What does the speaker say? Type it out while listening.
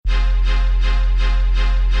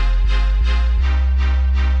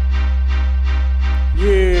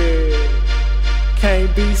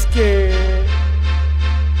Can't be scared.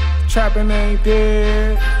 Trapping ain't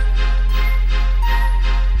dead.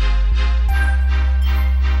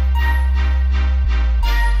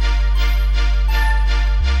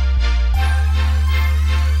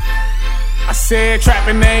 I said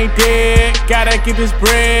trapping ain't dead, gotta get this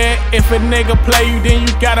bread. If a nigga play you, then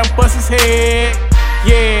you gotta bust his head.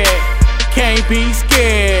 Yeah, can't be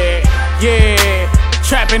scared. Yeah,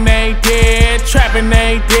 trapping ain't dead, trapping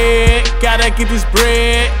ain't dead. Gotta get this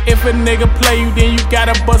bread. If a nigga play you, then you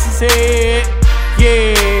gotta bust his head.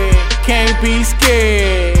 Yeah, can't be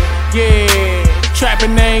scared. Yeah,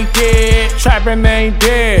 trapping ain't dead, trapping ain't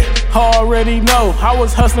dead. Already know, I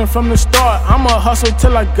was hustling from the start. I'ma hustle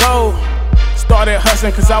till I go. Started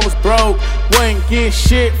hustling cause I was broke, wouldn't get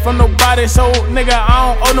shit from nobody, so nigga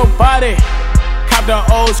I don't owe nobody. Cop the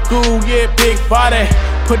old school, yeah, big body,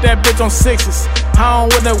 put that bitch on sixes. I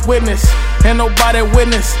don't wanna witness, ain't nobody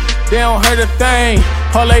witness, they don't hurt a thing.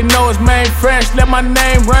 All they know is main fresh, let my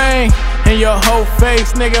name ring. And your whole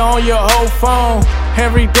face, nigga, on your whole phone.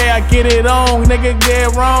 Every day I get it on, nigga,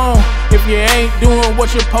 get wrong. If you ain't doing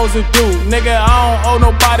what you're supposed to do, nigga, I don't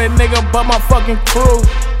owe nobody, nigga, but my fucking crew.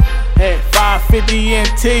 Hey, 550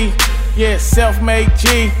 NT, yeah, self-made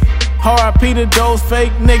G. RIP to those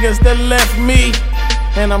fake niggas that left me,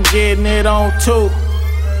 and I'm getting it on too.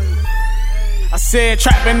 I said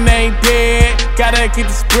trapping ain't dead, gotta get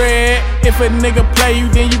this bread. If a nigga play you,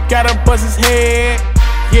 then you gotta bust his head.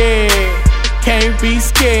 Yeah, can't be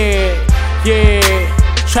scared. Yeah,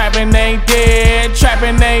 trapping ain't dead,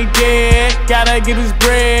 trapping ain't dead. Gotta get his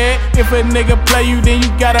bread. If a nigga play you, then you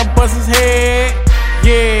gotta bust his head.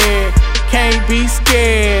 Yeah, can't be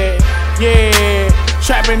scared. Yeah,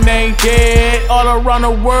 trapping ain't dead. All around the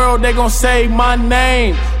world they gon' say my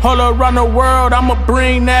name. All around the world I'ma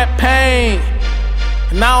bring that pain.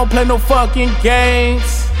 And I don't play no fucking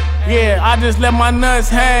games. Yeah, I just let my nuts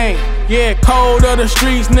hang. Yeah, cold of the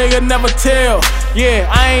streets, nigga, never tell. Yeah,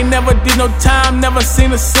 I ain't never did no time, never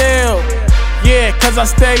seen a cell. Yeah, cause I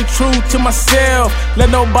stay true to myself. Let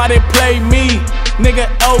nobody play me, nigga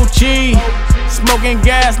OG. Smoking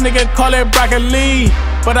gas, nigga, call it broccoli.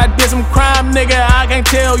 But I did some crime, nigga, I can't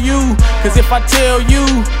tell you. Cause if I tell you,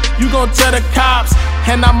 you gon' tell the cops.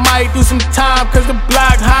 And I might do some time cause the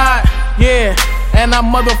block hot. Yeah, and I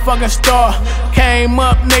motherfucking star. Came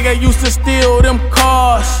up, nigga, used to steal them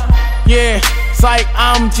cars. Yeah, it's like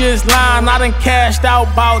I'm just lying. I done cashed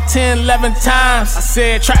out about 10, 11 times. I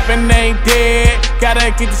said trapping ain't dead,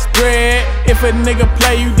 gotta get this bread. If a nigga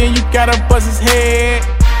play you, then you gotta bust his head.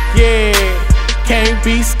 Yeah, can't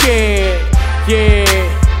be scared. Yeah,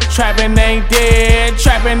 trapping ain't dead,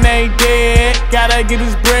 trapping ain't dead. Gotta get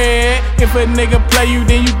his bread. If a nigga play you,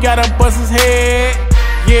 then you gotta bust his head.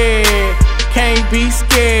 Yeah, can't be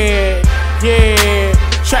scared. Yeah,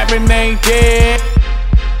 trapping ain't dead.